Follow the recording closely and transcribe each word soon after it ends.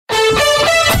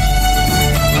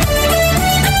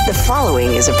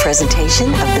following is a presentation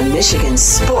of the Michigan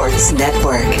Sports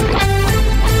Network.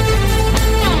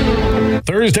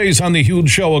 Thursdays on the Huge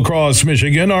Show across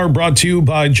Michigan are brought to you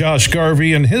by Josh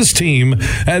Garvey and his team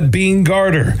at Beene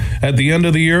Garter. At the end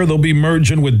of the year, they'll be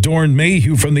merging with Doeren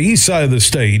Mayhew from the east side of the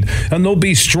state, and they'll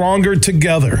be stronger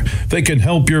together. They can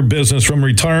help your business from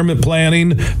retirement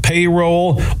planning,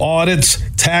 payroll, audits,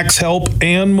 tax help,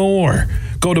 and more.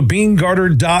 Go to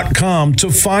BeaneGarter.com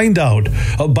to find out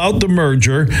about the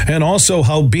merger and also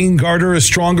how Beene Garter is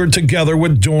stronger together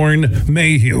with Doeren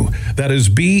Mayhew. That is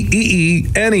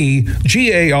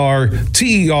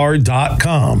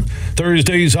BeaneGarter.com.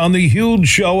 Thursdays on the Huge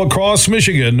Show across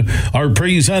Michigan are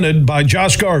presented by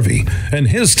Josh Garvey and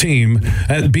his team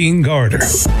at Beene Garter.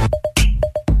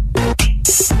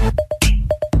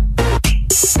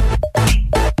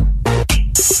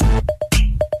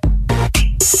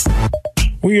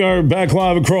 We are back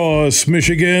live across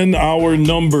Michigan, hour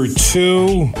number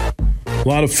 2. A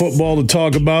lot of football to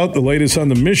talk about. The latest on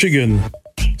the Michigan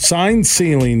sign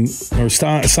stealing, so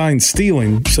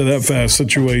that fast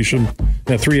situation.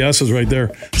 Yeah, 3 S's right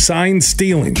there. Sign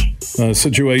stealing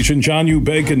situation. John U.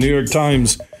 Bacon, New York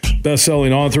Times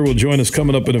best-selling author, will join us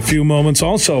coming up in a few moments.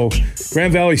 Also,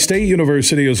 Grand Valley State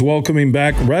University is welcoming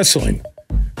back wrestling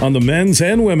on the men's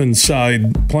and women's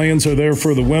side. Plans are there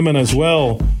for the women as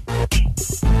well.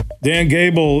 Dan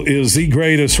Gable is the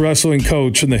greatest wrestling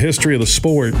coach in the history of the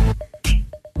sport.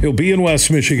 He'll be in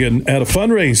West Michigan at a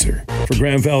fundraiser for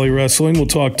Grand Valley Wrestling. We'll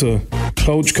talk to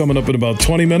Coach coming up in about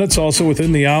 20 minutes. Also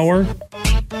within the hour,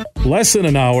 less than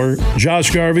an hour, Josh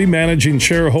Garvey, managing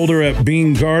shareholder at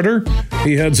Beene Garter.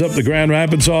 He heads up the Grand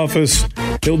Rapids office.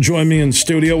 He'll join me in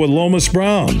studio with Lomas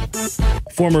Brown,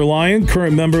 former Lion,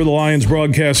 current member of the Lions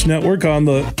Broadcast Network, on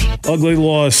the ugly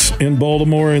loss in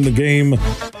Baltimore in the game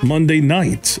Monday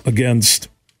night against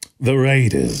the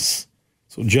Raiders.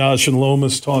 So Josh and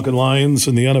Lomas talking Lions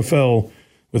and the NFL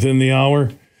within the hour.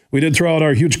 We did throw out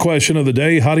our huge question of the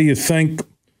day. How do you think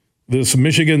this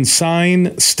Michigan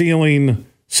sign-stealing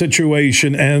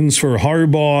situation ends for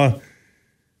Harbaugh,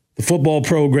 the football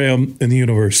program, and the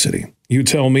university? You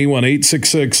tell me,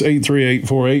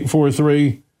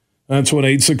 1-866-838-4843. That's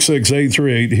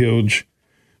 1-866-838-HUGE.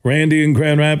 Randy in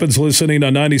Grand Rapids listening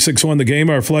on 96.1 The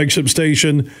Game, our flagship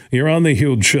station. You're on the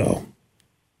Huge Show.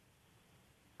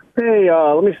 Hey,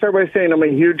 let me start by saying I'm a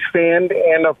huge fan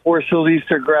and a Forest Hills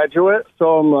Eastern graduate,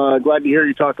 so I'm glad to hear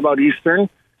you talk about Eastern.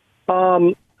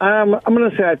 I'm going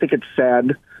to say I think it's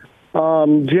sad.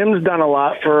 Jim's done a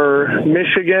lot for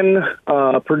Michigan,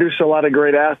 produced a lot of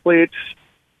great athletes,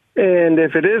 and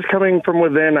if it is coming from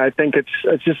within, I think it's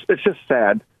just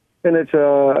sad. And it's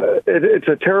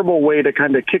a terrible way to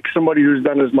kind of kick somebody who's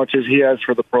done as much as he has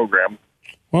for the program.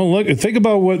 Well, look, think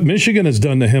about what Michigan has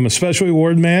done to him, especially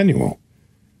Ward Manuel.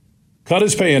 Cut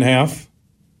his pay in half.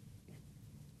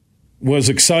 Was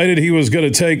excited he was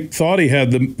going to thought he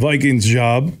had the Vikings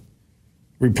job.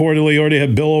 Reportedly already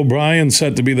had Bill O'Brien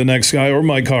set to be the next guy, or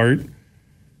Mike Hart.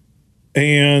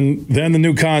 And then the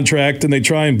new contract, and they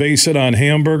try and base it on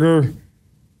hamburger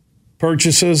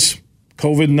purchases.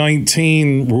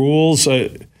 COVID-19 rules.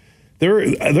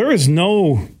 There is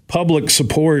no public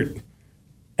support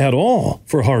at all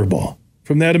for Harbaugh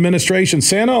from that administration.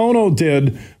 Sanaono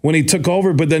did when he took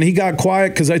over, but then he got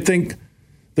quiet because I think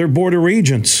their board of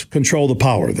regents control the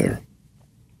power there.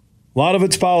 A lot of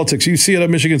it's politics. You see it at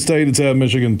Michigan State, it's at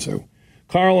Michigan too.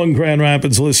 Carl in Grand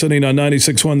Rapids listening on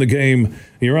 96.1 The Game.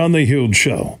 You're on the Huge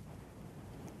Show.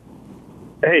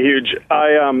 Hey, Huge.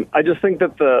 I just think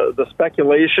that the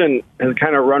speculation has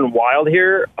kind of run wild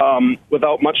here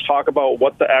without much talk about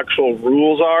what the actual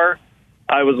rules are.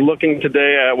 I was looking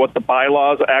today at what the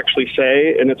bylaws actually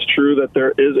say, and it's true that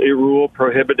there is a rule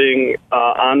prohibiting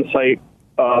on-site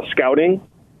scouting,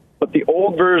 but the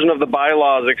old version of the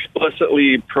bylaws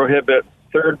explicitly prohibit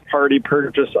third-party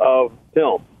purchase of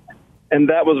film, and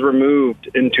that was removed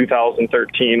in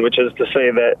 2013, which is to say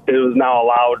that it was now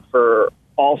allowed for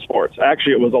all sports.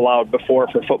 Actually, it was allowed before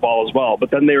for football as well, but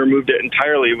then they removed it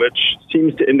entirely, which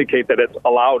seems to indicate that it's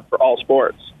allowed for all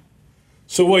sports.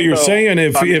 So what you're saying,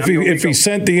 if he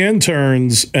sent the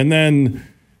interns and then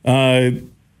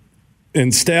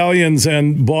and Stallions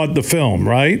and bought the film,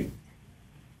 right?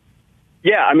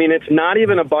 Yeah, I mean, it's not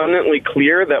even abundantly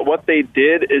clear that what they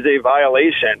did is a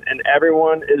violation, and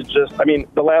everyone is just, I mean,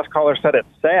 the last caller said it's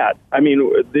sad. I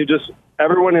mean,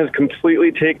 everyone is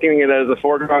completely taking it as a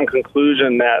foregone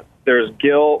conclusion that there's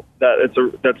guilt, that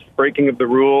that's breaking of the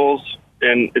rules,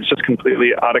 and it's just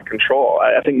completely out of control.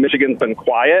 I think Michigan's been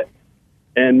quiet,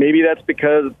 and maybe that's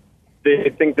because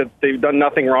they think that they've done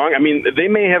nothing wrong. I mean, they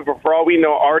may have, for all we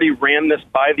know, already ran this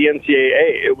by the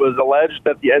NCAA. It was alleged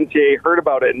that the NCAA heard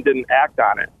about it and didn't act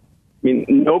on it. mean,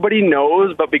 nobody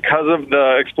knows, but because of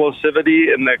the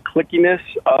explosivity and the clickiness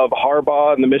of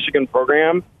Harbaugh and the Michigan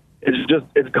program,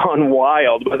 it's gone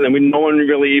wild. But no one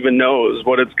really even knows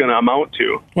what it's going to amount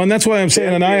to. Well, and that's why I'm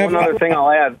saying, and one other thing I'll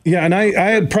add. Yeah, and I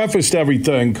had prefaced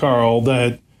everything, Carl,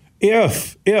 that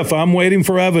if I'm waiting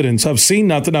for evidence, I've seen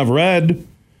nothing, I've read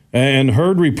and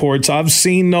heard reports, I've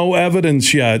seen no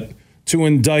evidence yet to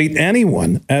indict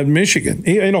anyone at Michigan.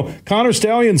 You know, Connor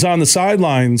Stalions on the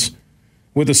sidelines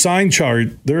with a sign chart.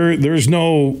 There's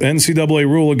no NCAA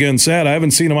rule against that. I haven't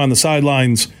seen him on the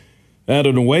sidelines at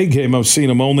an away game. I've seen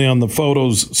him only on the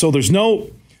photos. So there's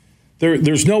no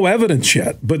evidence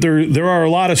yet. But there are a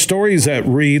lot of stories that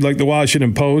read, like the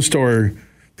Washington Post or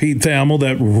Pete Thamel,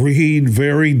 that read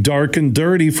very dark and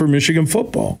dirty for Michigan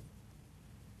football.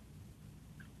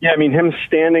 Yeah, I mean, him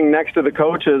standing next to the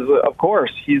coaches, of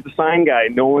course, he's the sign guy.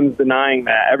 No one's denying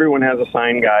that. Everyone has a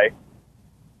sign guy.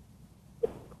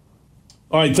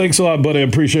 All right, thanks a lot, buddy. I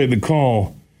appreciate the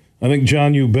call. I think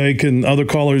John U. Bacon, other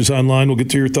callers online, will get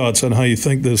to your thoughts on how you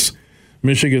think this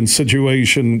Michigan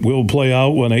situation will play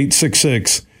out when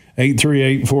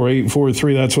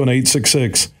 866-838-4843. That's when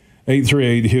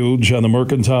 866-838-HUGE on the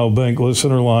Mercantile Bank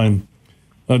listener line.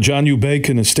 John U.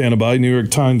 Bacon is standing by, New York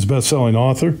Times bestselling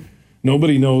author.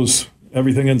 Nobody knows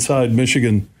everything inside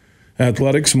Michigan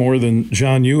athletics more than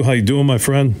John U. How you doing, my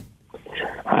friend?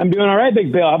 I'm doing all right,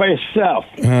 Big Bill. How about yourself?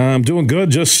 I'm doing good.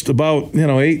 Just about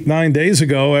 8-9 days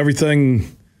ago,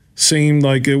 everything seemed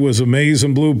like it was a maize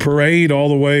and blue parade all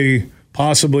the way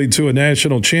possibly to a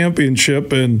national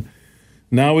championship, and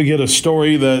now we get a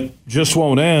story that just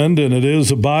won't end, and it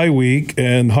is a bye week,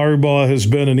 and Harbaugh has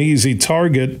been an easy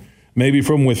target, maybe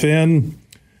from within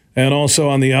and also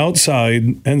on the outside.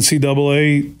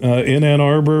 NCAA in Ann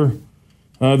Arbor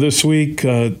this week.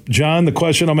 John, the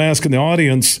question I'm asking the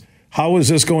audience, how is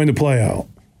this going to play out?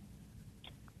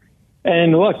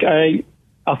 And look,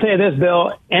 I'll tell you this,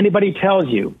 Bill. Anybody tells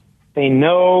you they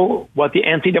know what the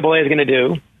NCAA is going to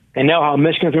do, they know how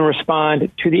Michigan's going to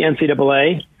respond to the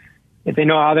NCAA, if they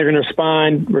know how they're going to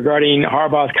respond regarding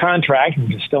Harbaugh's contract,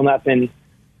 which has still not been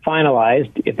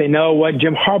finalized, if they know what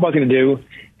Jim Harbaugh's going to do,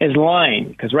 is lying,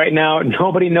 because right now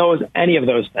nobody knows any of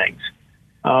those things.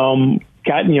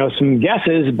 Got some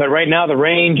guesses, but right now the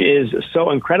range is so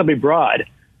incredibly broad,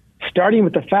 starting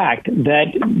with the fact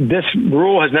that this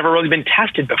rule has never really been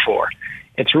tested before.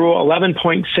 It's Rule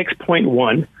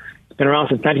 11.6.1. It's been around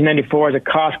since 1994 as a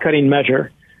cost-cutting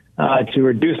measure to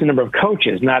reduce the number of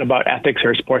coaches, not about ethics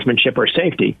or sportsmanship or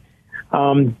safety.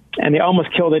 And they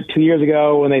almost killed it 2 years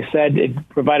ago when they said it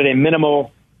provided a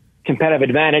minimal competitive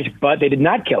advantage, but they did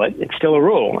not kill it. It's still a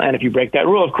rule. And if you break that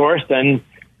rule, of course, then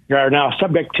you are now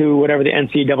subject to whatever the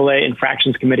NCAA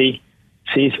Infractions Committee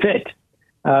sees fit.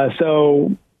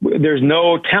 So there's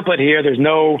no template here. There's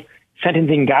no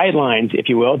sentencing guidelines, if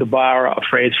you will, to borrow a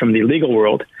phrase from the legal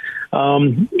world.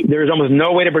 There's almost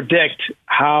no way to predict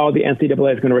how the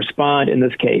NCAA is going to respond in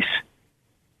this case.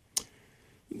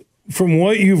 From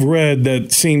what you've read,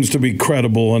 that seems to be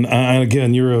credible. And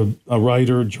again, you're a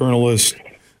writer, journalist.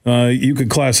 You could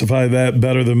classify that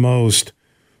better than most.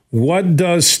 What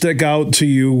does stick out to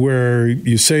you where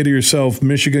you say to yourself,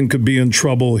 Michigan could be in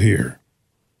trouble here?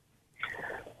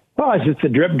 Well, it's just the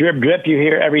drip, drip, drip you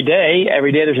hear every day.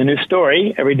 Every day there's a new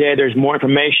story. Every day there's more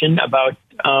information about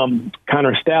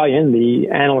Connor Stalion, the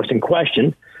analyst in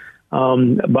question,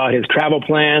 about his travel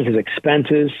plans, his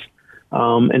expenses,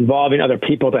 involving other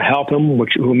people to help him,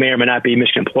 who may or may not be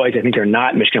Michigan employees. I think they're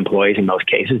not Michigan employees in most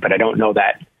cases, but I don't know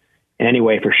that in any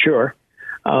way for sure.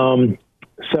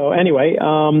 So anyway,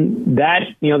 that,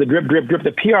 the drip, drip, drip,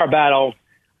 the PR battle,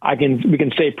 we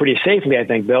can say pretty safely, I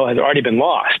think, Bill, has already been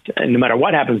lost. And no matter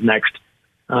what happens next,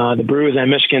 the bruise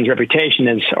on Michigan's reputation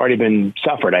has already been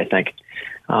suffered, I think.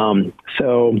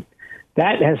 So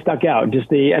that has stuck out.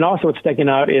 And also what's sticking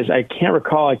out is I can't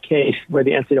recall a case where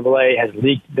the NCAA has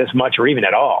leaked this much or even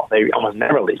at all. They almost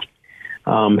never leak.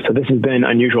 So this has been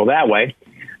unusual that way.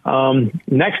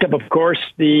 Next up, of course,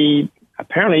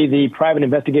 apparently the private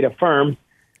investigative firm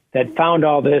that found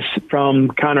all this from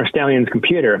Connor Stalion's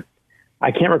computer.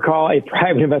 I can't recall a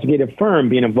private investigative firm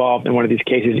being involved in one of these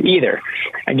cases either.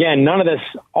 Again, none of this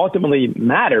ultimately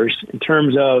matters in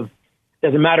terms of,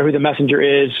 doesn't matter who the messenger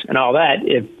is and all that.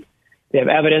 If they have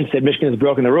evidence that Michigan has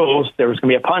broken the rules, there was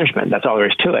going to be a punishment. That's all there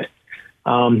is to it.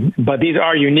 But these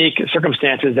are unique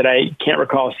circumstances that I can't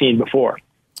recall seeing before.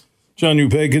 John U.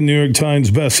 Bacon, New York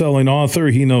Times bestselling author.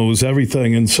 He knows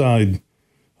everything inside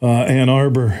Ann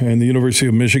Arbor and the University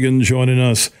of Michigan, joining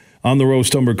us on the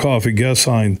Roast Umber Coffee guest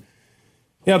line.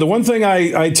 Yeah, the one thing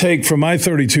I take from my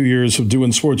 32 years of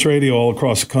doing sports radio all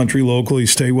across the country, locally,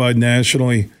 statewide,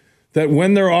 nationally, that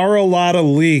when there are a lot of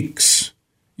leaks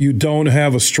you don't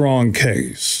have a strong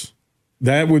case.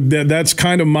 That's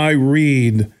kind of my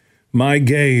read, my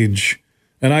gauge.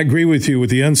 And I agree with you with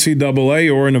the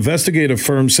NCAA or an investigative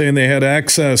firm saying they had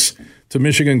access to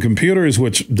Michigan computers,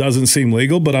 which doesn't seem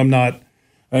legal, but I'm not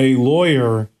a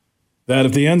lawyer, that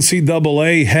if the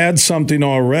NCAA had something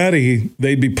already,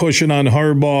 they'd be pushing on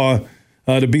Harbaugh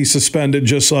to be suspended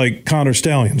just like Connor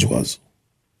Stalions was.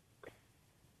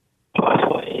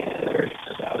 Possibly.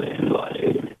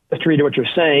 Just to read what you're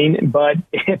saying, but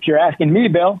if you're asking me,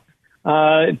 Bill,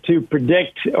 to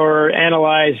predict or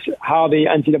analyze how the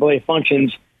NCAA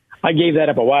functions, I gave that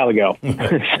up a while ago.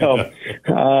 So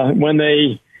when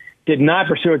they did not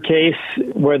pursue a case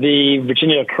where the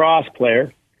Virginia lacrosse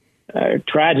player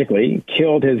tragically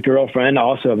killed his girlfriend,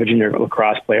 also a Virginia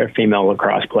lacrosse player, female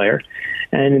lacrosse player,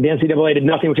 and the NCAA did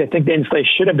nothing, which I think the NCAA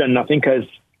should have done nothing because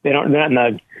they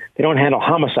don't handle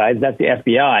homicides. That's the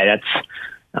FBI.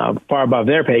 That's far above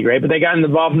their pay grade. But they got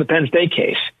involved in the Penn State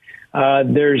case.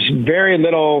 There's very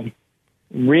little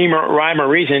rhyme or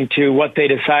reason to what they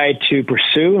decide to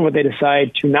pursue and what they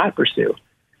decide to not pursue.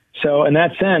 So in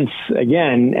that sense,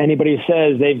 again, anybody who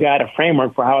says they've got a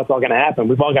framework for how it's all going to happen,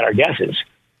 we've all got our guesses.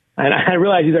 And I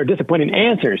realize these are disappointing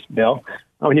answers, Bill.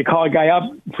 When you call a guy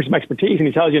up for some expertise and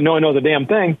he tells you no one knows a damn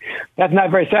thing, that's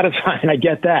not very satisfying. I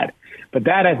get that. But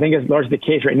that, I think, is largely the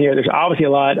case right now. There's obviously a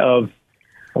lot of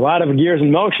gears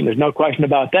in motion. There's no question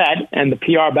about that. And the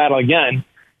PR battle, again,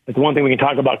 is the one thing we can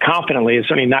talk about confidently is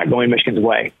certainly not going Michigan's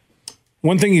way.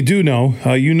 One thing you do know,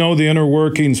 the inner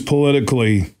workings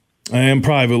politically and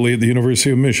privately at the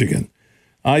University of Michigan.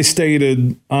 I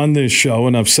stated on this show,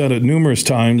 and I've said it numerous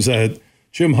times, that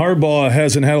Jim Harbaugh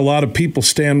hasn't had a lot of people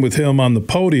stand with him on the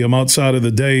podium outside of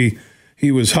the day he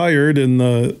was hired and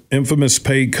the infamous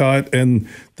pay cut and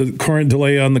the current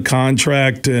delay on the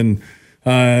contract and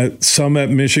some at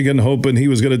Michigan hoping he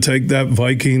was going to take that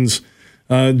Vikings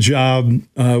job.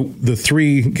 The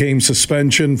 3-game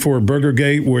suspension for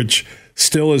Burgergate, which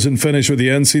still isn't finished with the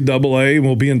NCAA and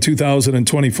will be in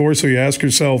 2024. So you ask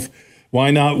yourself, why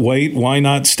not wait? Why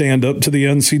not stand up to the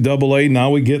NCAA? Now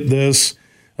we get this.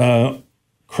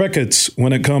 Crickets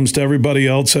when it comes to everybody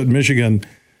else at Michigan.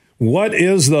 What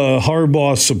is the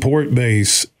Harbaugh support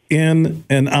base in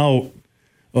and out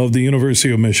of the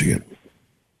University of Michigan?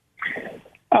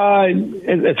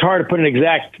 It's hard to put an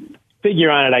exact figure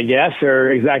on it, I guess,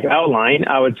 or exact outline.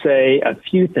 I would say a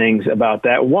few things about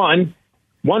that. One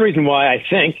reason why I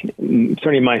think,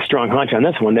 certainly my strong hunch on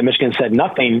this one, that Michigan said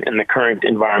nothing in the current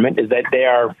environment is that they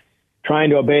are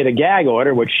trying to obey the gag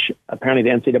order, which apparently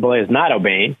the NCAA is not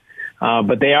obeying.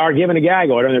 But they are given a gag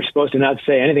order, and they're supposed to not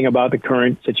say anything about the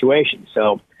current situation.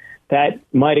 So that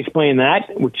might explain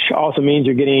that, which also means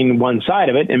you're getting one side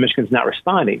of it, and Michigan's not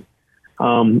responding.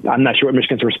 I'm not sure what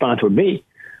Michigan's response would be.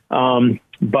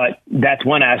 But that's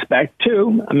one aspect.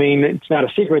 Two, I mean, it's not a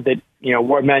secret that,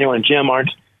 Ward Manuel and Jim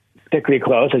aren't particularly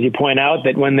close. As you point out,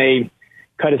 that when they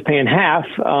cut his pay in half,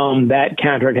 that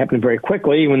contract happened very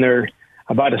quickly when they're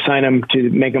about to sign him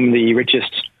to make him the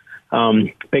richest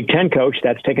Big Ten coach.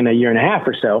 That's taken a year and a half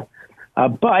or so.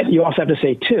 But you also have to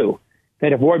say, too,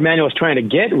 that if Ward Manuel was trying to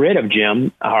get rid of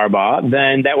Jim Harbaugh,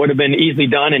 then that would have been easily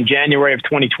done in January of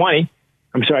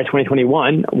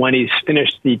 2021, when he's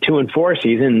finished the 2-4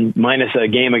 season, minus a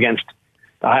game against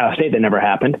Ohio State that never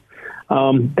happened.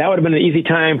 That would have been an easy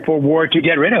time for Ward to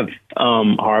get rid of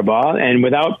Harbaugh, and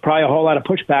without probably a whole lot of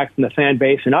pushback from the fan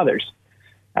base and others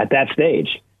at that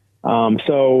stage.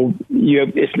 So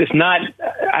it's not.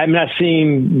 I'm not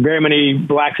seeing very many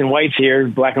blacks and whites here,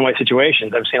 black and white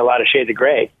situations. I'm seeing a lot of shades of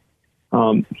gray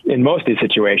in most of these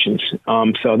situations.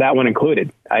 So that one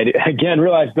included. I again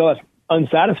realize, Bill, that's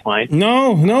unsatisfying.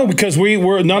 No, because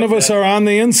we're none of us are on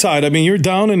the inside. I mean, you're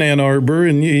down in Ann Arbor,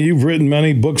 and you've written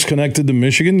many books connected to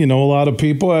Michigan. You know a lot of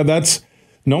people.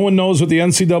 No one knows what the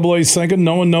NCAA is thinking.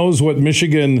 No one knows what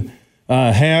Michigan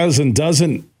has and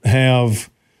doesn't have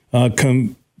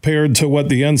compared to what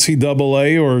the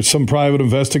NCAA or some private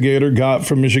investigator got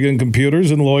from Michigan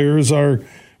computers, and lawyers are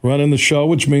running the show,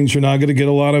 which means you're not going to get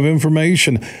a lot of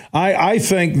information. I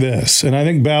think this, and I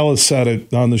think Ballas said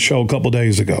it on the show a couple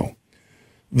days ago.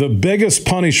 The biggest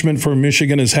punishment for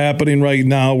Michigan is happening right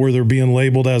now where they're being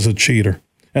labeled as a cheater.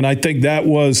 And I think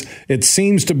it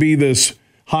seems to be this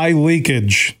high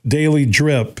leakage, daily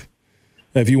drip,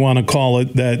 if you want to call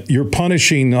it, that you're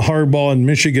punishing Harbaugh and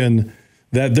Michigan,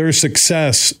 that their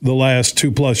success the last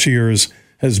 2+ years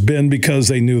has been because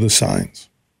they knew the signs.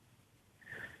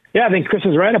 Yeah, I think Chris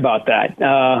is right about that.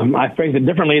 I phrased it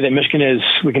differently, that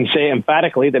we can say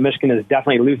emphatically that Michigan is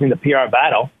definitely losing the PR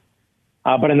battle.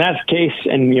 But in that case,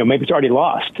 and maybe it's already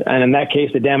lost, and in that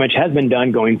case, the damage has been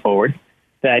done going forward.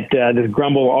 that this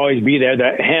grumble will always be there.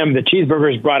 The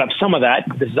cheeseburgers brought up some of that.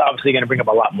 This is obviously going to bring up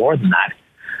a lot more than that.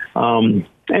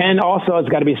 And also, it's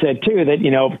got to be said, too, that,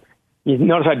 you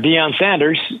notice how Deion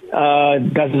Sanders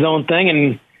does his own thing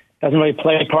and doesn't really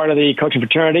play part of the coaching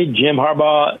fraternity. Jim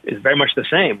Harbaugh is very much the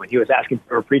same. When he was asking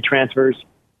for free transfers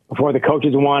before the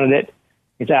coaches wanted it,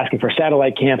 he's asking for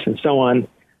satellite camps and so on.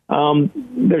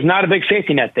 There's not a big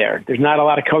safety net there. There's not a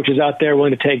lot of coaches out there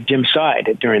willing to take Jim's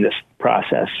side during this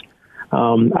process.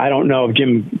 I don't know if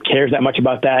Jim cares that much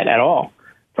about that at all,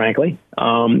 frankly.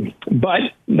 But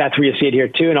that's where you see it here,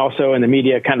 too, and also in the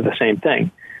media, kind of the same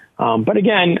thing. But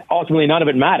again, ultimately, none of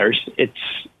it matters.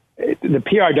 The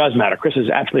PR does matter. Chris is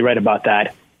absolutely right about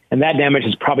that. And that damage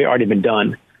has probably already been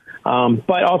done.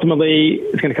 But ultimately,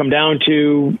 it's going to come down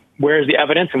to where's the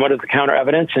evidence and what is the counter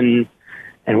evidence and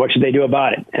what should they do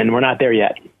about it? And we're not there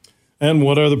yet. And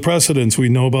what are the precedents? We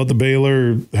know about the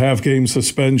Baylor half-game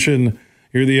suspension.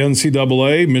 You're the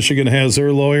NCAA. Michigan has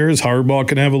their lawyers. Harbaugh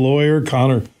can have a lawyer.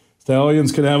 Connor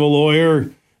Stallions can have a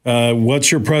lawyer.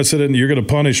 What's your precedent? You're going to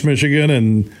punish Michigan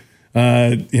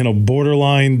and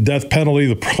borderline death penalty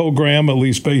the program, at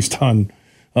least based on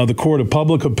the court of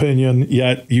public opinion,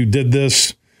 yet you did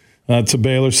this to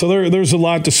Baylor. So there's a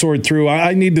lot to sort through.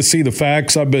 I need to see the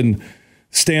facts. I've been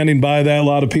standing by that. A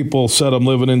lot of people said I'm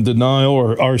living in denial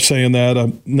or are saying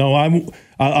that. No,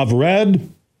 I've read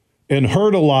and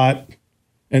heard a lot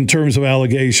in terms of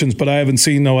allegations, but I haven't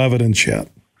seen no evidence yet.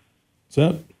 Is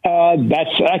that? That's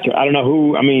accurate. I don't know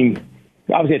who,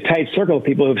 obviously a tight circle of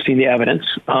people who've seen the evidence,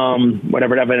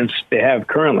 whatever evidence they have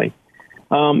currently.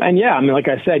 Like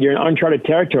I said, you're in uncharted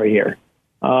territory here.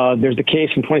 There's the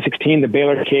case from 2016, the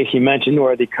Baylor case you mentioned,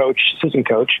 where the assistant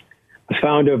coach, was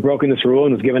found to have broken this rule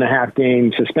and was given a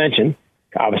half-game suspension.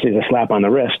 Obviously, it's a slap on the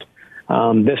wrist.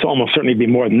 This will almost certainly be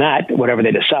more than that, whatever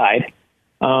they decide.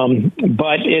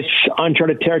 But it's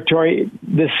uncharted territory.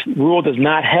 This rule does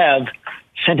not have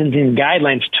sentencing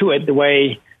guidelines to it the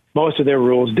way most of their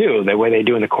rules do, the way they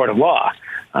do in the court of law.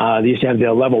 They used to have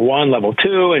the level 1, level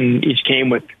 2, and each came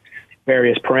with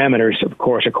various parameters, of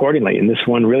course, accordingly. And this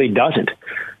one really doesn't.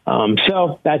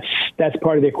 So that's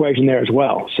part of the equation there as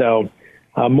well. So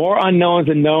more unknowns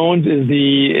than knowns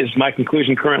is my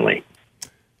conclusion currently.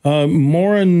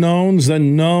 More unknowns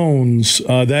than knowns.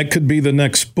 That could be the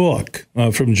next book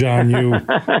from John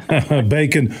U.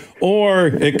 Bacon. Or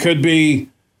it could be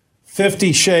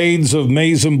 50 Shades of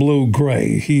Maize and Blue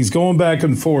Gray. He's going back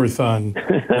and forth on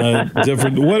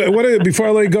different. What? Before I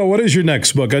let you go, what is your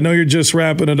next book? I know you're just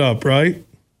wrapping it up, right?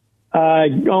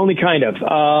 Only kind of.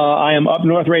 I am up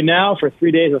north right now for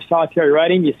 3 days of solitary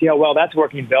writing. You see how well that's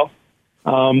working, Bill.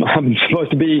 I'm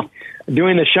supposed to be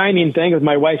doing the Shining thing with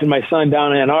my wife and my son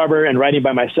down in Ann Arbor and writing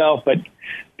by myself, but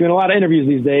doing a lot of interviews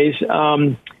these days.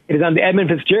 It is on the Edmund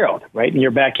Fitzgerald, right in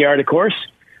your backyard, of course.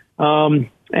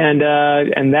 And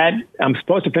that I'm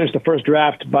supposed to finish the first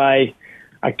draft by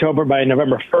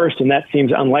November 1st, and that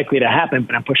seems unlikely to happen,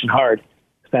 but I'm pushing hard.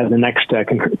 That is the next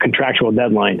contractual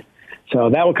deadline. So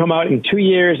that will come out in 2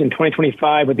 years, in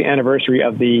 2025, with the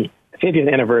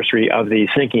 50th anniversary of the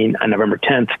sinking on November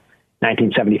 10th,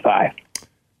 1975.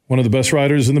 One of the best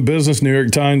writers in the business, New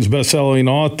York Times bestselling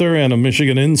author and a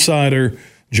Michigan insider,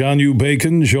 John U.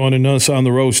 Bacon, joining us on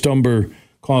the Roast Umber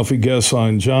Coffee guest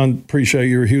line. John, appreciate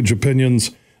your huge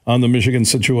opinions on the Michigan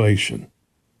situation.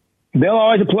 Bill,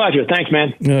 always a pleasure. Thanks,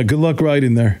 man. Yeah, good luck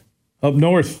writing there. Up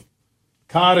north,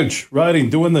 cottage, writing,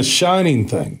 doing the Shining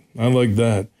thing. I like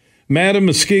that. Matt in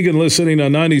Muskegon listening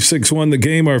on 96.1 The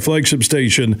Game, our flagship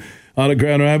station out of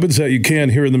Grand Rapids that you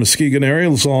can hear in the Muskegon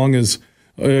area as long as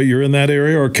you're in that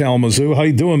area, or Kalamazoo. How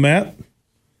you doing, Matt?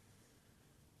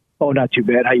 Oh, not too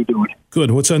bad. How you doing?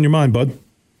 Good. What's on your mind, bud?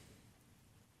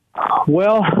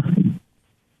 Well,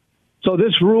 so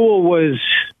this rule was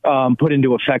put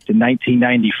into effect in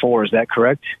 1994. Is that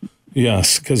correct?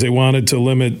 Yes, because they wanted to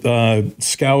limit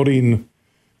scouting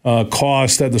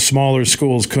costs that the smaller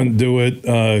schools couldn't do it.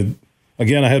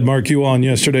 Again, I had Mark Yu on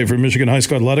yesterday for Michigan High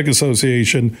School Athletic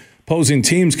Association. Opposing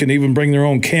teams can even bring their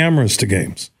own cameras to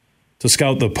games to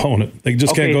scout the opponent. They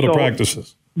just can't go to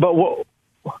practices. But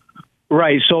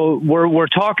right, so we're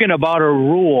talking about a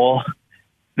rule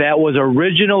that was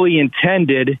originally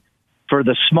intended for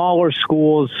the smaller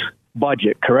schools'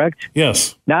 budget, correct?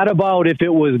 Yes. Not about if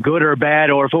it was good or bad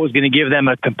or if it was going to give them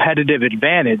a competitive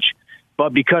advantage,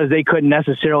 but because they couldn't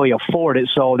necessarily afford it,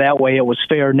 so that way it was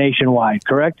fair nationwide,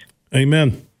 correct?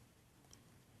 Amen.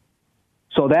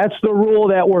 So that's the rule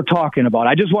that we're talking about.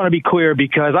 I just want to be clear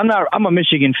because I'm a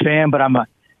Michigan fan, but I'm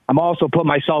also put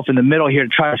myself in the middle here to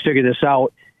try to figure this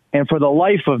out. And for the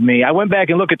life of me, I went back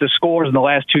and looked at the scores in the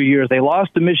last 2 years. They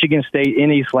lost to Michigan State in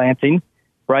East Lansing,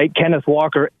 right? Kenneth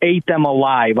Walker ate them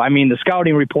alive. I mean, the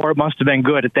scouting report must have been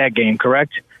good at that game,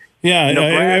 correct? Yeah,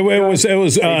 it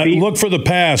was. Look for the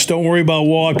past. Don't worry about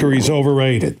Walker. He's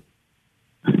overrated.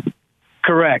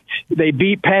 Correct. They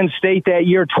beat Penn State that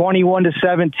year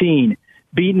 21-17.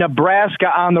 Beat Nebraska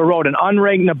on the road, an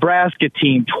unranked Nebraska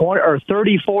team,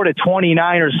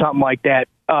 34-29 or something like that.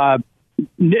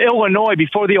 Illinois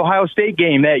before the Ohio State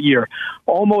game that year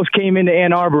almost came into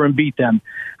Ann Arbor and beat them.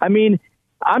 I mean,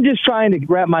 I'm just trying to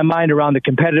wrap my mind around the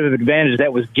competitive advantage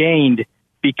that was gained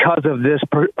because of this,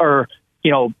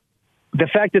 the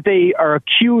fact that they are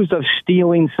accused of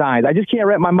stealing signs. I just can't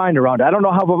wrap my mind around it. I don't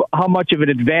know how much of an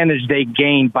advantage they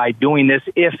gained by doing this,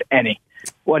 if any.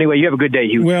 Well, anyway, you have a good day,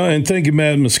 Hugh. Well, and thank you,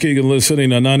 Matt Muskegon,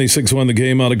 listening on 96.1 The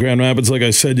Game out of Grand Rapids. Like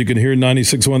I said, you can hear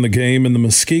 96.1 The Game in the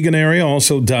Muskegon area,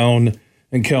 also down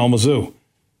in Kalamazoo.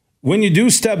 When you do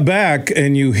step back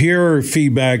and you hear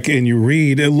feedback and you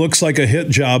read, it looks like a hit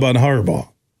job on Harbaugh.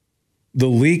 The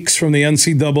leaks from the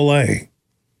NCAA,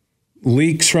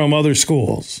 leaks from other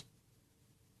schools.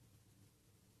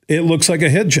 It looks like a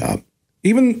hit job.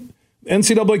 Even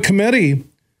NCAA committee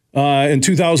in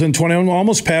 2021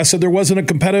 almost passed that there wasn't a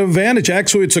competitive advantage.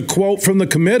 Actually, it's a quote from the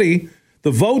committee.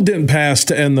 The vote didn't pass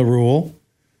to end the rule,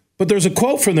 but there's a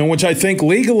quote from them, which I think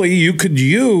legally you could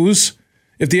use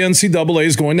if the NCAA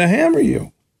is going to hammer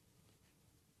you.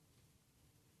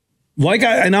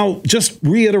 And I'll just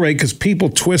reiterate because people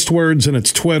twist words and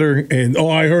it's Twitter and,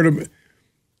 I heard him.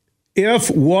 If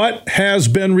what has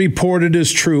been reported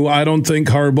is true, I don't think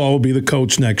Harbaugh will be the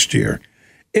coach next year.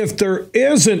 If there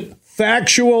isn't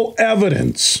factual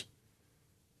evidence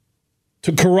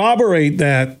to corroborate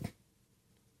that,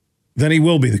 then he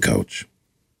will be the coach.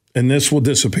 And this will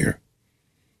disappear.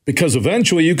 Because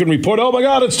eventually you can report, oh my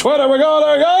God, it's Twitter, we're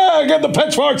going, get the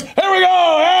pitchforks, here we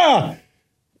go, yeah.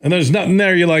 And there's nothing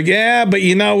there. You're like, yeah, but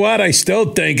you know what? I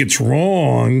still think it's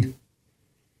wrong.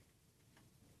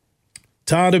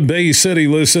 Todd in Bay City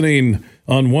listening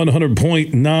on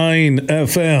 100.9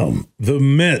 FM. The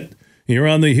Mitt. You're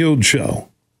on the Huge Show.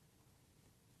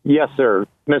 Yes, sir.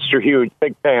 Mr. Huge,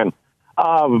 big fan.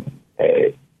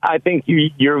 I think you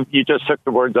just took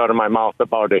the words out of my mouth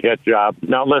about a hit job.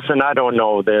 Now, listen, I don't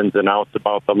know the ins and outs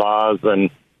about the laws and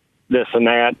this and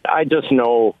that. I just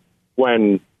know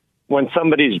when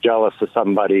somebody's jealous of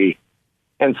somebody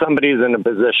and somebody's in a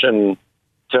position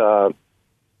to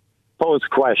pose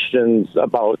questions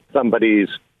about somebody's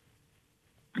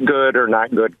good or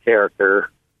not good character,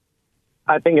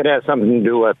 I think it has something to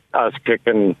do with us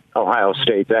kicking Ohio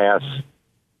State's ass.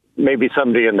 Maybe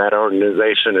somebody in that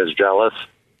organization is jealous.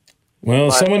 Well,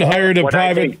 but someone hired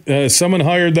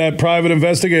that private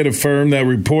investigative firm that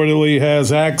reportedly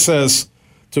has access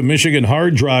to Michigan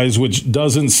hard drives, which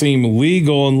doesn't seem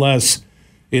legal unless,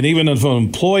 and even if an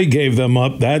employee gave them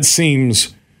up, that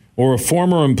seems, or a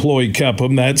former employee kept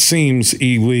them, that seems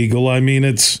illegal. I mean,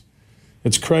 it's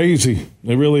crazy.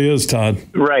 It really is, Todd.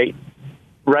 Right.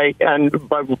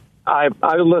 But I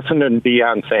listened to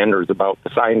Deion Sanders about the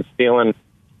sign stealing.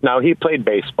 Now, he played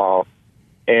baseball,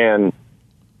 and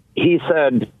he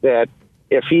said that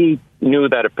if he knew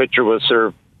that a pitcher was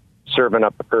serving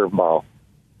up a curveball,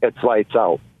 it's lights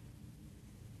out.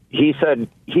 He said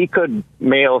he could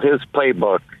mail his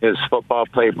football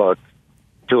playbook,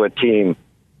 to a team,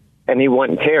 and he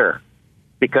wouldn't care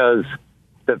because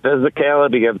the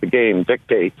physicality of the game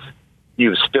dictates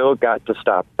you've still got to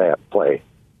stop that play.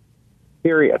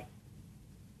 Period.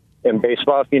 In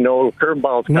baseball, if you know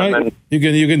curveball's coming, right.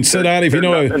 You can sit out. If you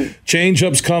know a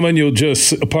change-up's coming, you'll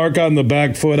just park on the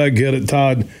back foot. I get it,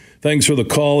 Todd. Thanks for the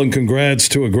call and congrats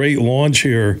to a great launch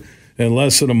here in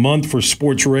less than a month for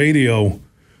sports radio.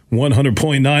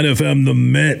 100.9 FM, the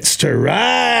Mitt Strike.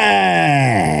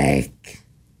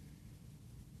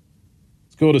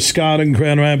 Let's go to Scott in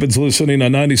Grand Rapids listening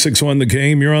on 96.1 The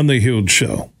Game. You're on the Huge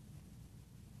Show.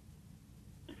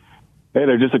 Hey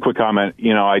there, just a quick comment.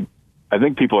 I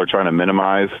think people are trying to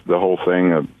minimize the whole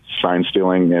thing of sign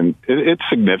stealing, and it's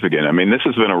significant. I mean, this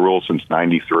has been a rule since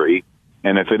 '93,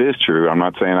 and if it is true, I'm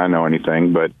not saying I know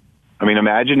anything, but, I mean,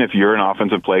 imagine if you're an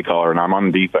offensive play caller and I'm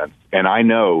on defense, and I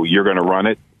know you're going to run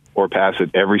it or pass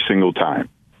it every single time.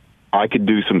 I could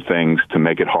do some things to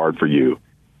make it hard for you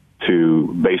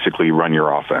to basically run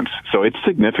your offense. So it's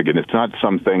significant. It's not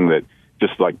something that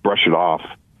just, brush it off.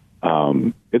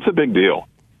 It's a big deal.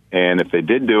 And if they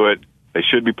did do it, they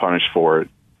should be punished for it.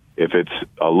 If it's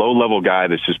a low-level guy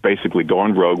that's just basically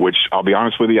going rogue, which I'll be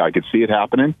honest with you, I could see it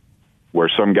happening, where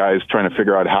some guy's trying to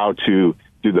figure out how to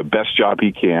do the best job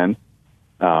he can.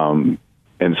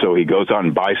 And so he goes out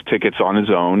and buys tickets on his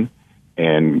own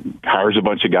and hires a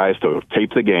bunch of guys to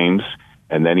tape the games,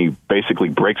 and then he basically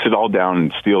breaks it all down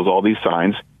and steals all these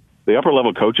signs. the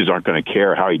upper-level coaches aren't going to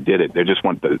care how he did it. They just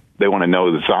want to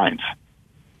know the signs.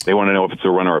 They want to know if it's a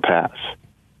run or a pass.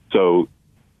 So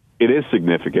it is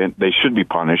significant. They should be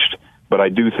punished, but I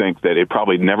do think that it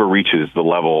probably never reaches the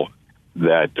level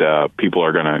that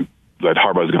that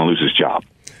Harbaugh's going to lose his job.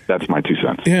 That's my 2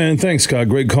 cents. Yeah, and thanks, Scott.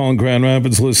 Great call in Grand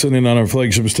Rapids, listening on our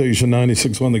flagship station,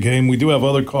 96.1 The Game. We do have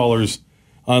other callers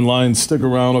online. Stick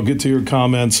around. I'll get to your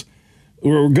comments.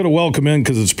 We're going to welcome in,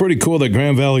 because it's pretty cool that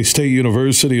Grand Valley State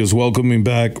University is welcoming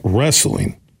back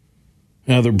wrestling.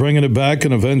 Now, they're bringing it back,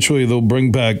 and eventually they'll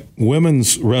bring back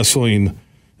women's wrestling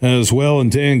as well.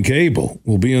 And Dan Gable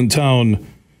will be in town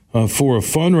for a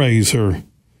fundraiser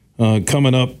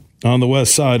coming up on the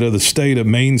west side of the state at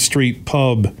Main Street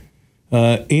Pub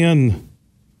in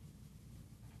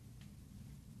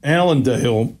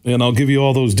Allendale. And I'll give you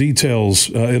all those details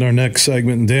in our next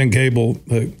segment. And Dan Gable,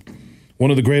 one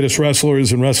of the greatest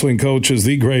wrestlers and wrestling coaches,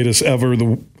 the greatest ever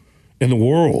in the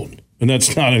world. And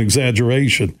that's not an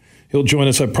exaggeration. He'll join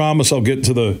us. I promise I'll get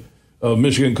to the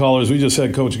Michigan callers. We just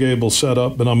had Coach Gable set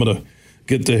up, and I'm going to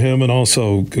get to him. And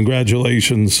also,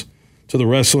 congratulations to the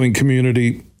wrestling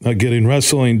community getting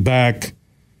wrestling back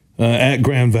at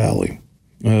Grand Valley.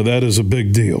 That is a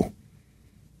big deal.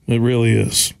 It really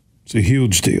is. It's a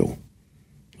huge deal.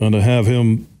 And to have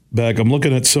him back, I'm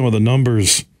looking at some of the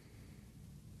numbers.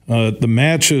 The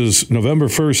match is November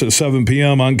 1st at 7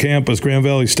 p.m. on campus, Grand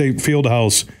Valley State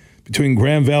Fieldhouse, between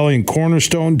Grand Valley and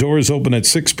Cornerstone. Doors open at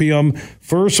 6 p.m.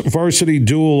 First varsity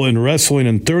duel in wrestling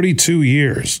in 32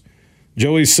 years.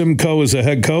 Joey Simcoe is the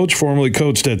head coach, formerly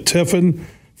coached at Tiffin.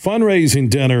 Fundraising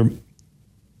dinner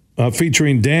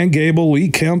featuring Dan Gable, Lee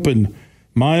Kemp, and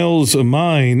Miles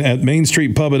Mine at Main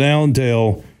Street Pub in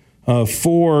Allendale,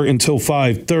 4 until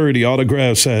 5:30.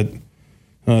 Autographs at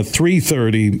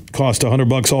 3:30. Cost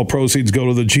 $100. All proceeds go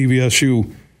to the GVSU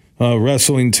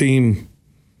wrestling team.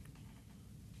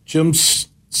 Jim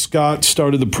Scott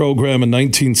started the program in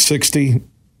 1960.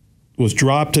 Was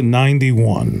dropped in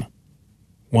 91.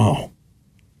 Wow.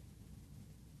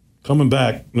 Coming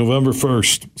back November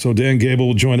 1st. So Dan Gable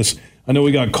will join us. I know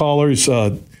we got callers,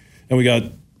 and we got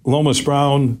Lomas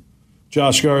Brown,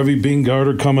 Josh Garvey, Bean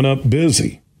Garter coming up.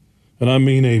 Busy. And I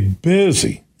mean a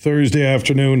busy Thursday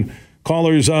afternoon.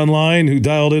 Callers online who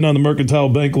dialed in on the Mercantile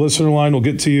Bank listener line will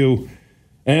get to you.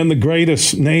 And the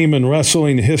greatest name in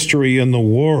wrestling history in the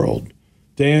world,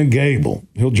 Dan Gable.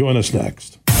 He'll join us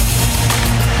next.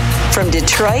 From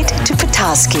Detroit to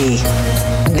Petoskey,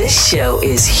 this show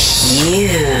is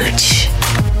huge.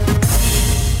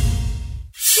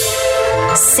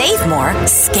 Save more,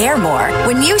 scare more.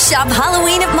 When you shop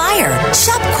Halloween at Meijer,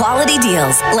 shop quality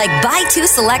deals like buy 2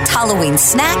 select Halloween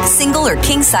snack, single or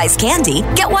king size candy,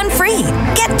 get 1 free.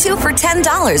 Get 2 for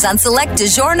 $10 on select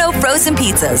DiGiorno frozen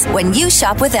pizzas when you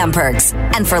shop with M-Perks.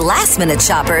 And for last minute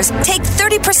shoppers, take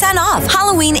 30% off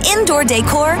Halloween indoor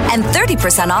decor and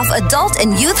 30% off adult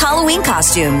and youth Halloween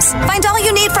costumes. Find all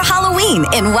you need for Halloween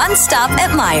in one stop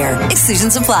at Meijer.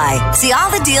 Exclusions apply. See all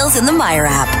the deals in the Meijer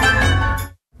app.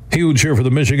 Huge here for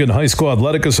the Michigan High School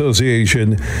Athletic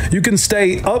Association. You can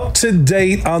stay up to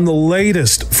date on the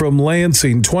latest from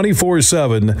Lansing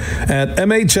 24/7 at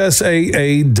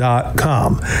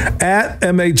MHSAA.com, at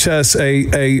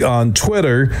MHSAA on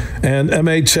Twitter, and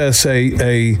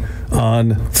MHSAA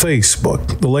on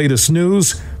Facebook. The latest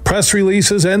news, press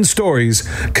releases, and stories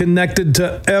connected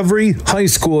to every high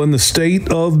school in the state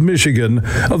of Michigan,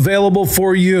 available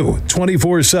for you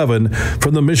 24/7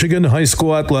 from the Michigan High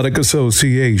School Athletic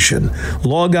Association.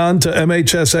 Log on to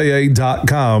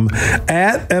MHSAA.com,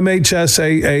 at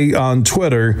MHSAA on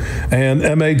Twitter, and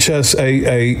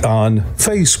MHSAA on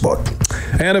Facebook.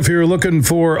 And if you're looking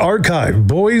for archive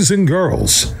boys and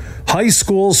girls high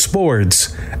school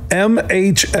sports,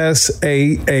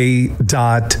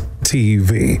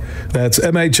 MHSAA.TV. That's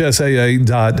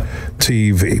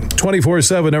MHSAA.TV.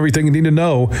 24/7, everything you need to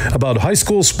know about high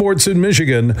school sports in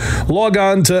Michigan. Log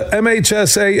on to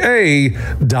MHSAA.com.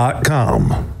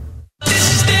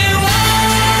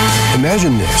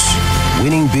 Imagine this.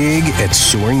 Winning big at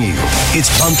Soaring Eagle. It's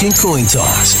pumpkin coin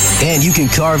toss, and you can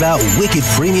carve out wicked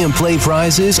premium play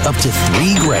prizes up to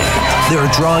 $3,000. There are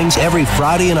drawings every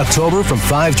Friday in October from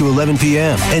 5 to 11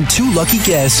 p.m. and 2 lucky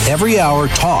guests every hour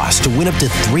toss to win up to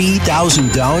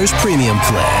 $3,000 premium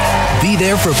play. Be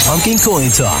there for pumpkin coin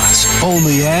toss,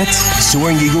 only at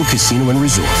Soaring Eagle Casino and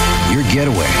Resort. Your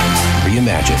getaway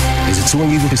reimagined. Visit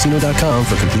SoaringEagleCasino.com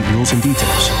for complete rules and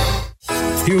details.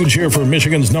 Huge here for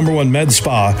Michigan's #1 med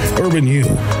spa, Urban U.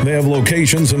 They have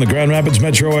locations in the Grand Rapids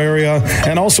metro area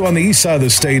and also on the east side of the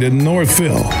state in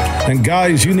Northville. And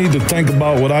guys, you need to think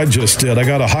about what I just did. I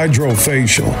got a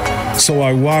hydrofacial. So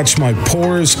I watched my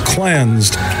pores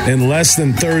cleansed in less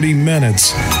than 30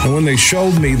 minutes. And when they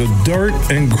showed me the dirt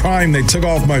and grime they took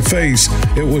off my face,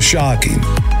 it was shocking.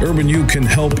 Urban U can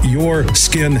help your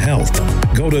skin health.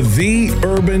 Go to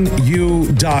theurbanu.com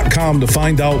to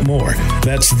find out more.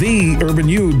 That's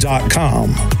theurbanu.com.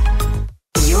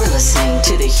 You're listening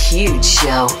to The Huge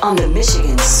Show on the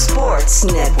Michigan Sports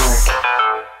Network.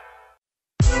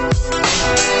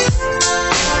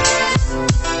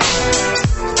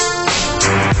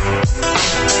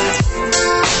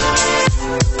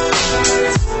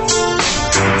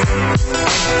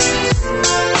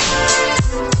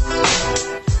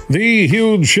 The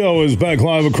Huge Show is back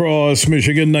live across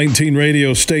Michigan, 19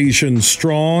 radio stations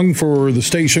strong. For the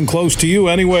station close to you,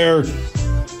 anywhere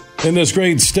in this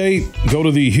great state, go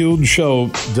to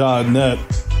thehugeshow.net.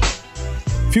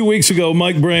 A few weeks ago,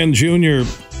 Mike Brand Jr.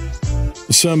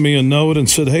 sent me a note and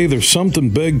said, hey, there's something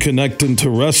big connecting to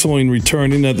wrestling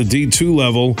returning at the D2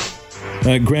 level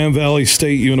at Grand Valley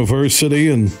State University.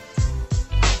 And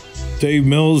Dave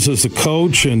Mills is the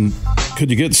coach, and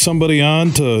could you get somebody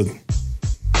on to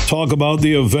talk about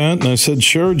the event? And I said,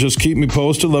 sure, just keep me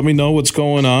posted. Let me know what's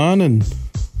going on. And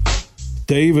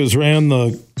Dave has ran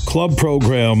the club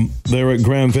program there at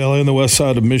Grand Valley on the west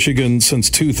side of Michigan since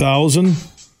 2000.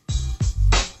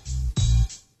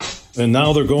 And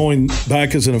now they're going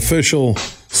back as an official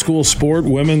school sport.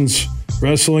 Women's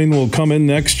wrestling will come in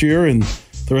next year, and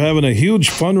they're having a huge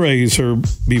fundraiser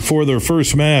before their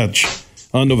first match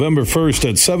on November 1st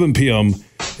at 7 p.m.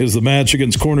 is the match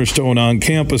against Cornerstone on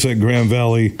campus at Grand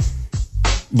Valley.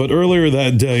 But earlier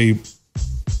that day,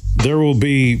 there will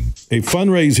be a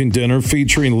fundraising dinner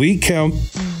featuring Lee Kemp,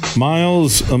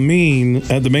 Miles Amin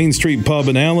at the Main Street Pub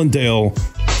in Allendale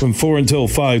from 4 until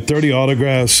 5:30.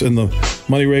 Autographs and the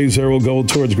money raised there will go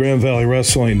towards Grand Valley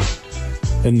Wrestling.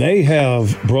 And they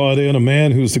have brought in a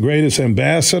man who's the greatest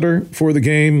ambassador for the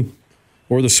game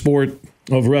or the sport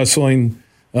of wrestling,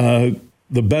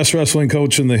 the best wrestling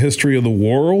coach in the history of the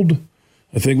world.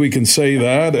 I think we can say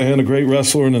that, and a great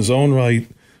wrestler in his own right.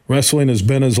 Wrestling has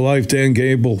been his life. Dan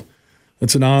Gable.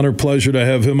 It's an honor, pleasure to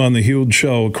have him on the Huge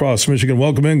Show across Michigan.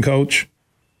 Welcome in, Coach.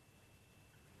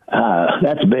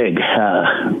 That's big.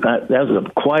 That was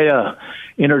quite a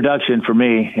introduction for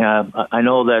me. I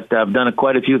know that I've done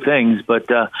quite a few things,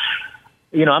 but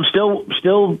I'm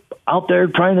still out there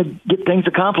trying to get things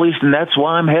accomplished, and that's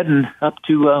why I'm heading up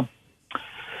to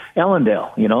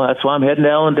Allendale. That's why I'm heading to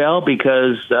Allendale,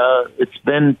 because it's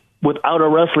been without a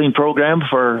wrestling program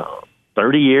for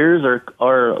 30 years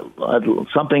or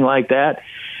something like that.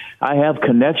 I have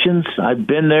connections. I've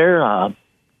been there.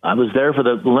 I was there for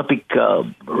the Olympic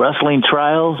wrestling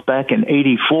trials back in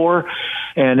 '84,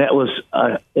 and it was,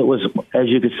 as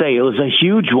you could say, it was a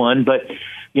huge one. But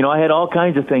I had all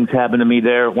kinds of things happen to me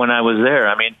there when I was there.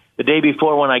 I mean, the day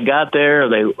before when I got there,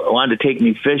 they wanted to take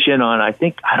me fishing on, I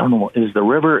don't know, is there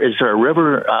a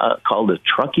river called a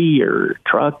Truckee or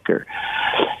Truck or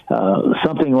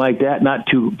something like that, not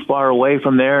too far away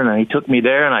from there. And he took me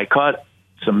there, and I caught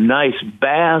some nice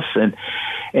bass,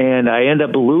 and I ended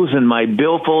up losing my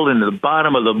billfold into the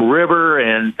bottom of the river,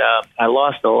 and I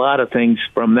lost a lot of things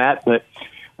from that. But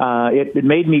it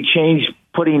made me change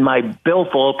putting my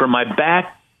billfold from my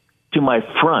back to my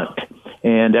front.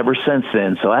 And ever since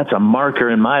then, so that's a marker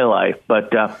in my life.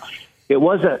 But it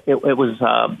was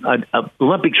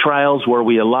Olympic trials where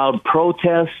we allowed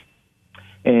protests,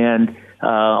 and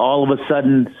all of a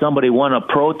sudden somebody won a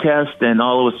protest, and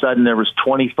all of a sudden there was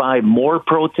 25 more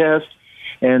protests,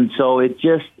 and so I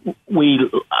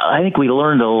think we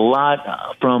learned a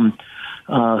lot from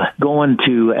going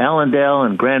to Allendale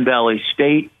and Grand Valley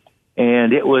State,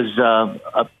 and it was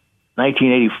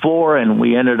 1984, and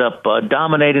we ended up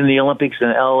dominating the Olympics in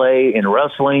LA in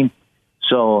wrestling.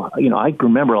 So, I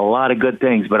remember a lot of good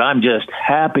things, but I'm just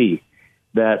happy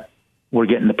that we're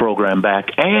getting the program back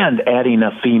and adding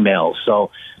a female.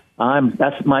 So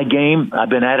that's my game. I've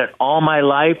been at it all my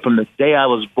life from the day I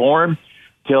was born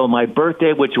till my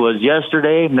birthday, which was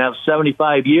yesterday, and that's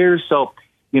 75 years. So,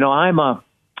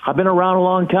 I've been around a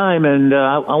long time, and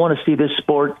I want to see this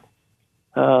sport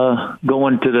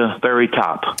going to the very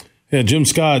top. Yeah, Jim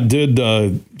Scott did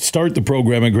start the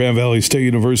program at Grand Valley State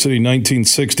University in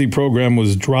 1960. Program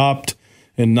was dropped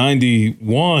in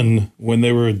 91 when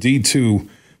they were a D2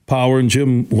 power, and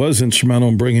Jim was instrumental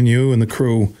in bringing you and the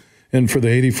crew in for the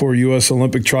 84 U.S.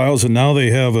 Olympic trials, and now they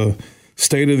have a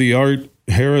state-of-the-art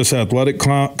Harris Athletic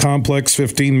Complex,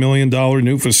 $15 million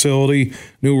new facility,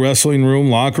 new wrestling room,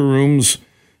 locker rooms,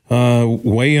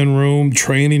 weigh-in room,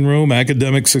 training room,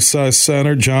 Academic Success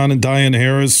Center. John and Diane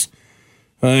Harris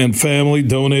and family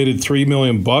donated $3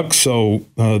 million. So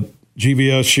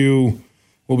GVSU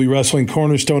will be wrestling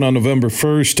Cornerstone on November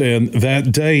 1st, and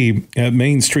that day at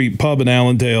Main Street Pub in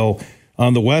Allendale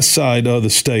on the west side of the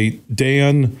state.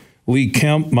 Dan, Lee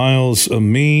Kemp, Miles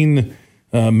Amin,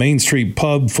 Main Street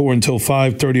Pub, 4 until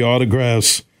 5:30.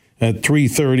 Autographs at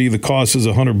 3:30. The cost is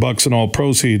 $100, and all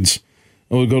proceeds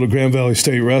will go to Grand Valley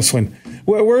State Wrestling.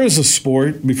 Where is the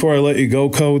sport, before I let you go,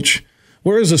 Coach?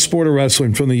 Where is the sport of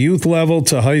wrestling, from the youth level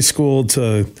to high school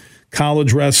to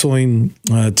college wrestling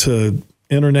to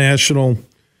international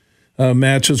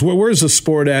matches? Where's the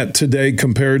sport at today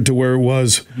compared to where it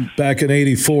was back in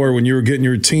 '84 when you were getting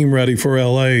your team ready for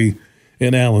L.A.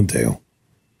 in Allendale?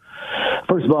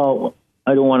 First of all,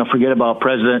 I don't want to forget about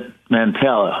President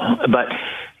Mantella, but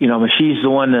she's the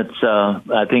one that's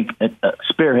I think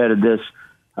spearheaded this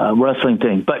wrestling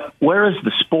thing. But where is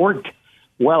the sport?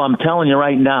 Well, I'm telling you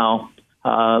right now,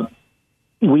 I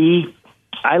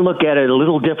look at it a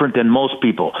little different than most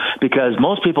people, because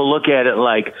most people look at it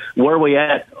like, where are we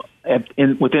at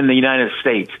within the United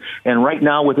States? And right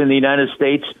now within the United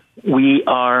States, we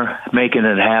are making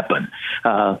it happen.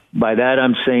 By that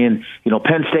I'm saying,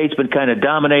 Penn State's been kind of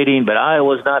dominating, but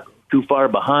Iowa's not too far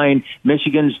behind.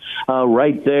 Michigan's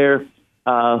right there.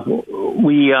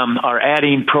 We are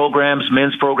adding programs,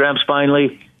 men's programs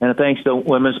finally, and thanks to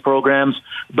women's programs.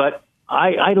 But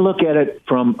I look at it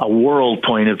from a world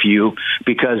point of view,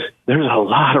 because there's a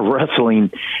lot of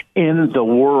wrestling in the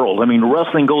world. I mean,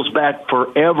 wrestling goes back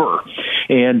forever,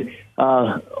 and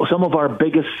some of our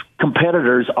biggest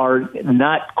competitors are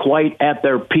not quite at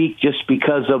their peak just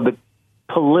because of the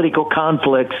political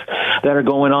conflicts that are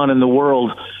going on in the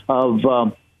world of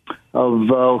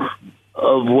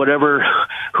whatever,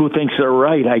 who thinks they're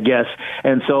right, I guess.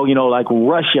 And so, like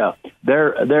Russia,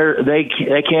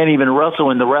 they can't even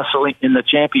wrestle in the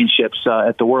championships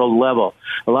at the world level.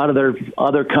 A lot of their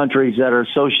other countries that are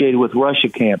associated with Russia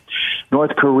can't.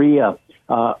 North Korea,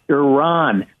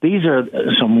 Iran. These are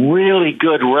some really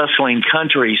good wrestling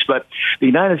countries, but the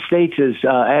United States is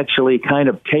actually kind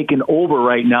of taken over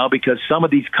right now, because some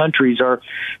of these countries are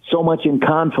so much in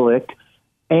conflict,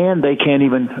 and they can't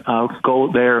even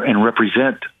go there and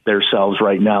represent themselves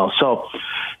right now. So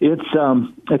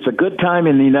it's a good time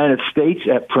in the United States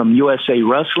from USA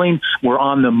Wrestling. We're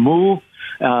on the move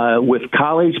with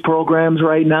college programs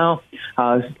right now,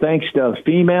 thanks to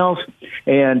females.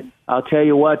 And I'll tell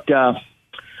you what,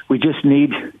 we just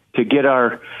need to get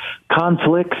our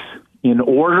conflicts in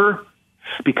order,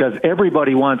 because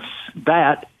everybody wants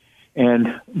that,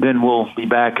 and then we'll be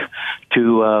back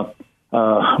to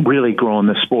really growing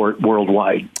the sport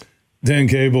worldwide. Dan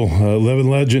Gable, living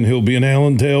legend. He'll be in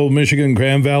Allendale, Michigan,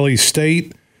 Grand Valley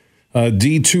State.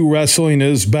 D2 Wrestling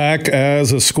is back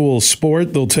as a school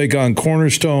sport. They'll take on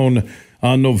Cornerstone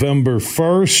on November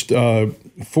 1st.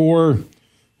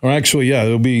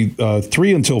 It'll be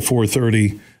 3 until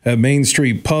 4:30 at Main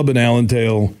Street Pub in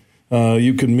Allendale.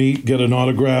 You can meet, get an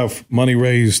autograph. Money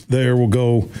raised there will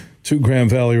go to Grand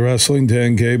Valley Wrestling.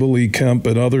 Dan Gable, Lee Kemp,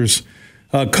 and others.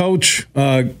 Coach,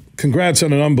 congrats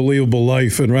on an unbelievable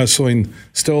life in wrestling.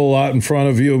 Still a lot in front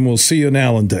of you, and we'll see you in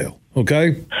Allendale,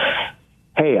 okay?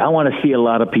 Hey, I want to see a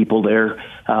lot of people there.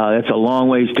 It's a long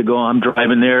ways to go. I'm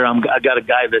driving there. I got a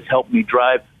guy that's helped me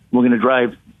drive. We're going to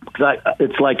drive.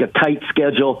 It's like a tight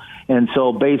schedule, and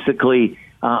so basically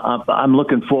I'm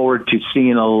looking forward to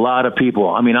seeing a lot of people.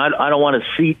 I mean, I don't want a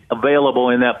seat available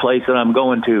in that place that I'm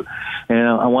going to, and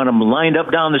I want them lined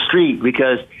up down the street,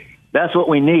 because that's what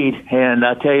we need. And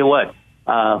I tell you what,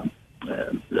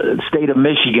 the state of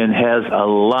Michigan has a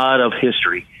lot of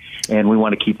history, and we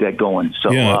want to keep that going.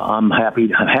 So yeah. I'm happy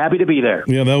to be there.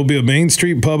 Yeah, that will be a Main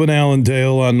Street Pub in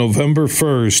Allendale on November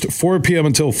 1st, 4 p.m.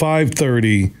 until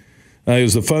 5:30.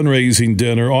 Is the fundraising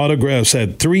dinner. Autographs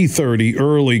at 3:30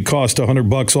 early, cost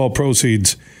 $100. All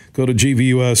proceeds go to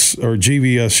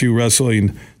GVSU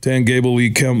Wrestling. Dan Gable, Lee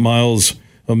Kemp, Miles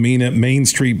Amin at Main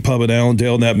Street Pub in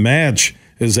Allendale. And that match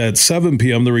is at 7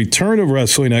 p.m. The return of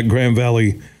wrestling at Grand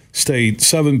Valley State,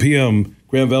 7 p.m.,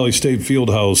 Grand Valley State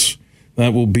Fieldhouse.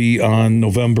 That will be on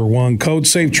November 1. Coach,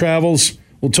 safe travels.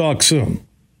 We'll talk soon.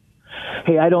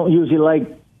 Hey, I don't usually like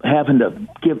having to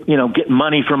get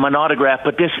money from an autograph,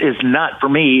 but this is not for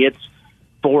me. It's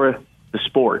for the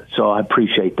sport. So I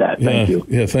appreciate that. Thank you.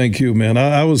 Yeah, thank you, man.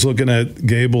 I was looking at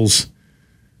Gable's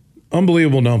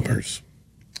unbelievable numbers.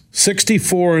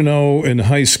 64-0 in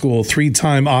high school,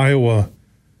 3-time Iowa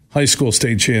high school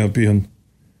state champion.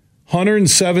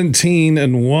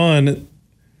 117-1,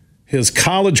 his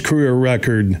college career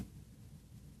record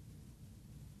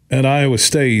at Iowa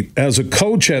State. As a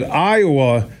coach at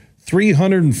Iowa,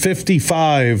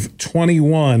 355,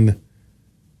 21,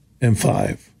 and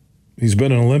 5. He's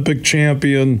been an Olympic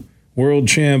champion, world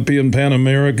champion, Pan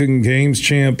American Games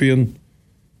champion,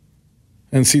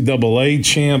 NCAA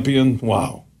champion.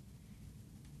 Wow.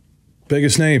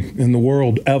 Biggest name in the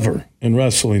world ever in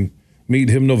wrestling. Meet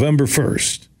him November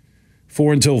 1st.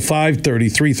 4 until 5:30,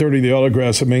 3:30 the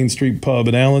Autographs at Main Street Pub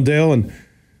in Allendale. And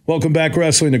welcome back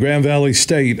wrestling to Grand Valley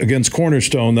State against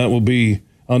Cornerstone. That will be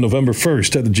on November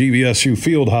 1st at the GVSU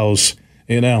Fieldhouse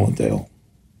in Allendale.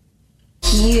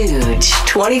 Huge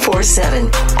 24/7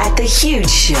 at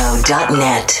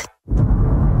thehugeshow.net.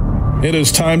 It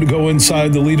is time to go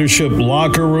inside the leadership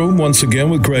locker room once again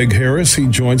with Greg Harris. He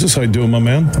joins us. How you doing, my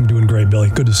man? I'm doing great,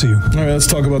 Billy. Good to see you. All right, let's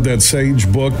talk about that Sage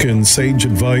book and Sage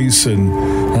advice and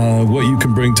what you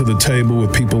can bring to the table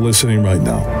with people listening right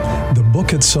now. The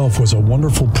book itself was a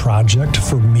wonderful project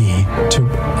for me to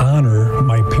honor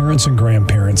my parents and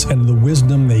grandparents and the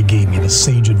wisdom they gave me, the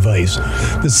sage advice.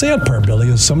 The sad part, Billy,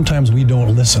 is sometimes we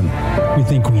don't listen. We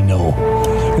think we know.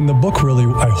 And the book really,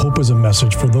 I hope, is a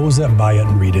message for those that buy it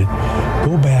and read it.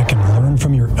 Go back and learn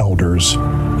from your elders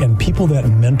and people that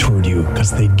mentored you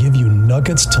because they give you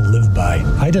nuggets to live by.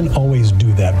 I didn't always do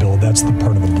that, Bill. That's the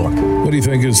part of the book. What do you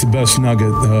think is the best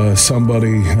nugget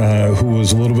somebody who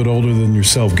was a little bit older than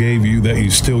yourself gave you that you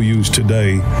still use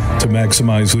today to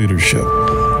maximize leadership?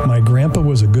 My grandpa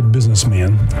was a good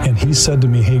businessman, and he said to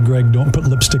me, hey, Greg, don't put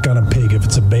lipstick on a pig. If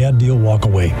it's a bad deal, walk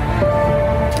away.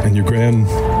 And your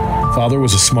grandfather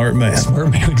was a smart man.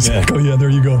 Smart man, exactly. Yeah, there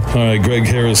you go. All right, Greg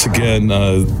Harris again.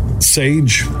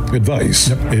 Sage Advice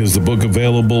is the book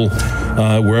available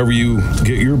wherever you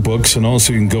get your books. And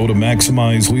also you can go to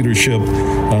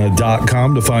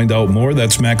MaximizeLeadership.com to find out more.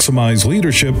 That's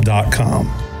MaximizeLeadership.com.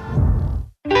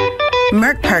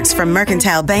 Merck Perks from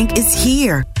Mercantile Bank is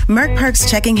here. Merck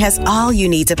Perks checking has all you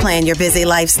need to plan your busy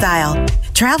lifestyle.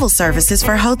 Travel services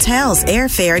for hotels,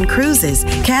 airfare, and cruises,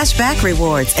 cash back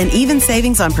rewards, and even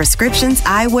savings on prescriptions,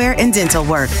 eyewear, and dental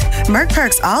work. Merck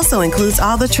Perks also includes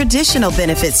all the traditional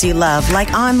benefits you love,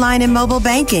 like online and mobile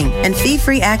banking, and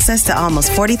fee-free access to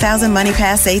almost 40,000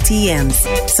 MoneyPass ATMs.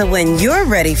 So when you're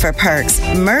ready for perks,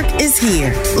 Merck is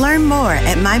here. Learn more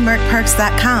at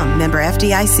mymerckperks.com. Member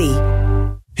FDIC.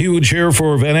 Huge here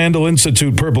for Van Andel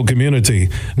Institute Purple Community.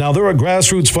 Now, they're a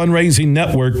grassroots fundraising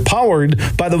network powered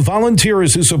by the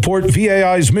volunteers who support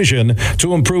VAI's mission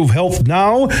to improve health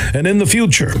now and in the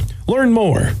future. Learn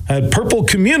more at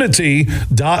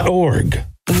purplecommunity.org.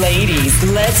 Ladies,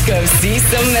 let's go see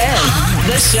some men.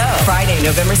 The show, Friday,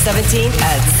 November 17th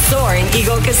at Soaring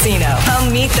Eagle Casino. Come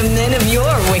meet the men of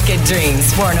your wicked dreams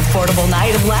for an affordable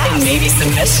night of laughs and maybe some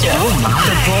mischief.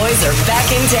 The boys are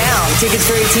back in town. Tickets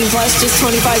for 18 plus, just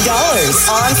 $25.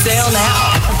 On sale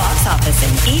now at the box office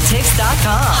and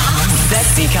etix.com.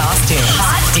 Sexy costumes,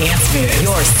 hot dance moves.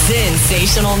 Your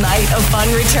sensational night of fun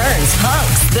returns.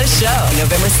 Hunks, the show,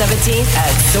 November 17th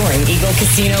at Soaring Eagle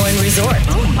Casino and Resort.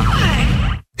 Oh my.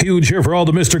 Huge here for all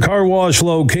the Mr. Car Wash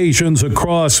locations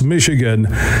across Michigan.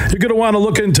 You're going to want to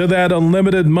look into that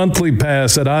unlimited monthly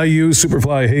pass that I use.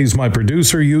 Superfly Hayes, my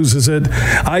producer, uses it.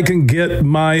 I can get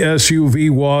my SUV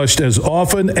washed as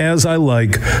often as I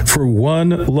like for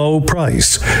one low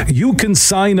price. You can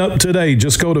sign up today.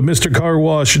 Just go to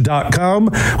MrCarWash.com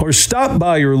or stop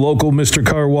by your local Mr.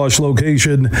 Car Wash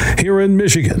location here in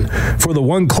Michigan for the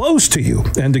one close to you.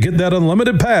 And to get that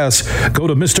unlimited pass, go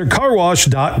to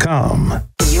MrCarWash.com.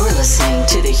 You're listening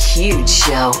to The Huge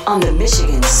Show on the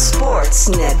Michigan Sports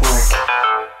Network.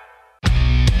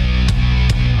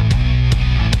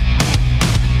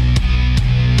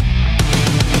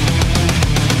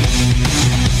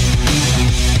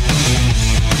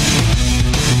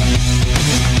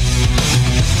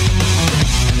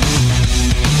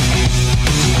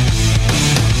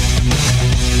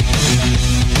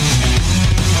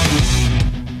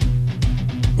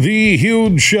 The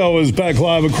Huge Show is back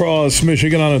live across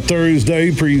Michigan on a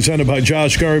Thursday, presented by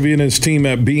Josh Garvey and his team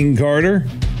at Bean Carter.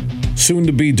 Soon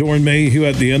to be Doran Mayhew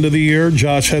at the end of the year.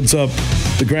 Josh heads up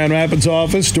the Grand Rapids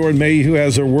office. Doran Mayhew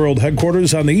has their world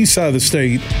headquarters on the east side of the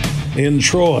state in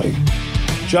Troy.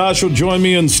 Josh will join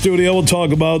me in studio. We'll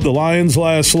talk about the Lions'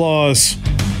 last loss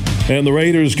and the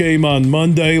Raiders game on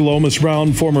Monday. Lomas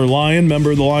Brown, former Lion,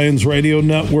 member of the Lions radio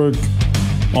network,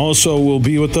 also will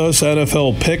be with us.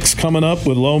 NFL picks coming up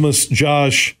with Lomas,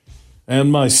 Josh,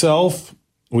 and myself.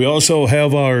 We also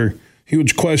have our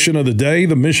huge question of the day,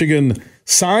 the Michigan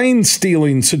sign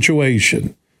stealing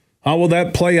situation. How will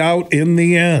that play out in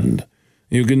the end?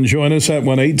 You can join us at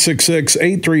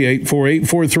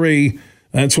 1-866-838-4843.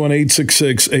 That's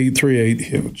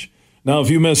 1-866-838-HUGE. Now, if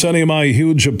you miss any of my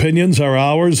huge opinions, our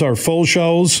hours, our full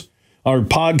shows, our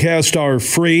podcasts are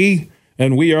free.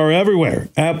 And we are everywhere.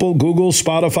 Apple, Google,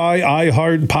 Spotify,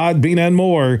 iHeart, Podbean, and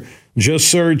more.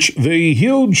 Just search The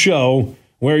Huge Show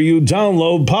where you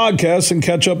download podcasts and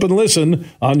catch up and listen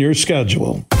on your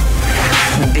schedule.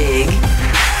 Big,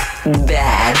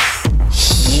 bad,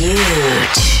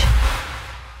 huge.